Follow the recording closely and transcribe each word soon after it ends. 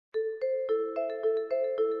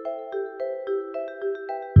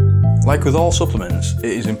Like with all supplements, it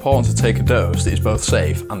is important to take a dose that is both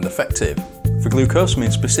safe and effective. For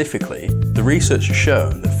glucosamine specifically, the research has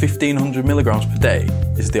shown that 1500 mg per day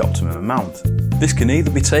is the optimum amount. This can either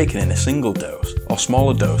be taken in a single dose or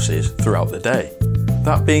smaller doses throughout the day.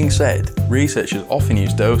 That being said, researchers often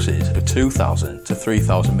use doses of 2000 to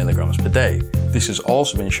 3000 mg per day. This has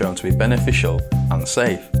also been shown to be beneficial and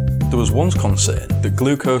safe. There was once concern that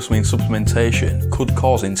glucosamine supplementation could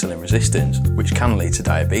cause insulin resistance, which can lead to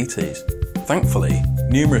diabetes. Thankfully,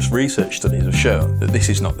 numerous research studies have shown that this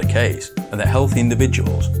is not the case, and that healthy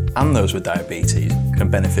individuals and those with diabetes can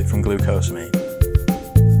benefit from glucosamine.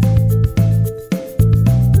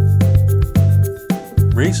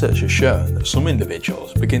 Research has shown that some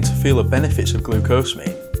individuals begin to feel the benefits of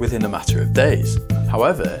glucosamine within a matter of days.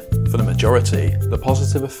 However, for the majority, the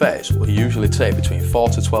positive effects will usually take between 4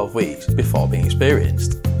 to 12 weeks before being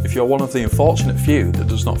experienced. If you're one of the unfortunate few that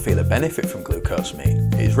does not feel a benefit from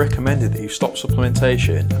glucosamine, it is recommended that you stop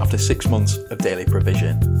supplementation after 6 months of daily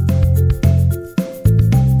provision.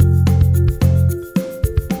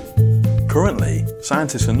 Currently,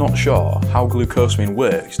 scientists are not sure how glucosamine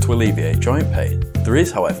works to alleviate joint pain. There is,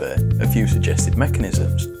 however, a few suggested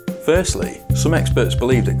mechanisms. Firstly, some experts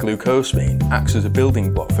believe that glucosamine acts as a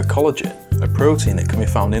building block for collagen, a protein that can be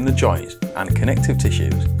found in the joints and connective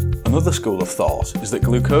tissues. Another school of thought is that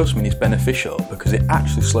glucosamine is beneficial because it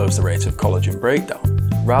actually slows the rate of collagen breakdown,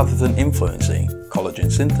 rather than influencing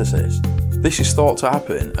collagen synthesis. This is thought to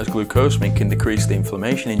happen as glucosamine can decrease the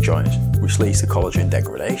inflammation in joints, which leads to collagen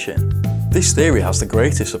degradation. This theory has the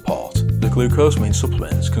greatest support. The glucosamine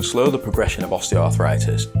supplements can slow the progression of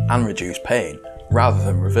osteoarthritis and reduce pain, rather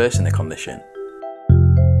than reversing the condition.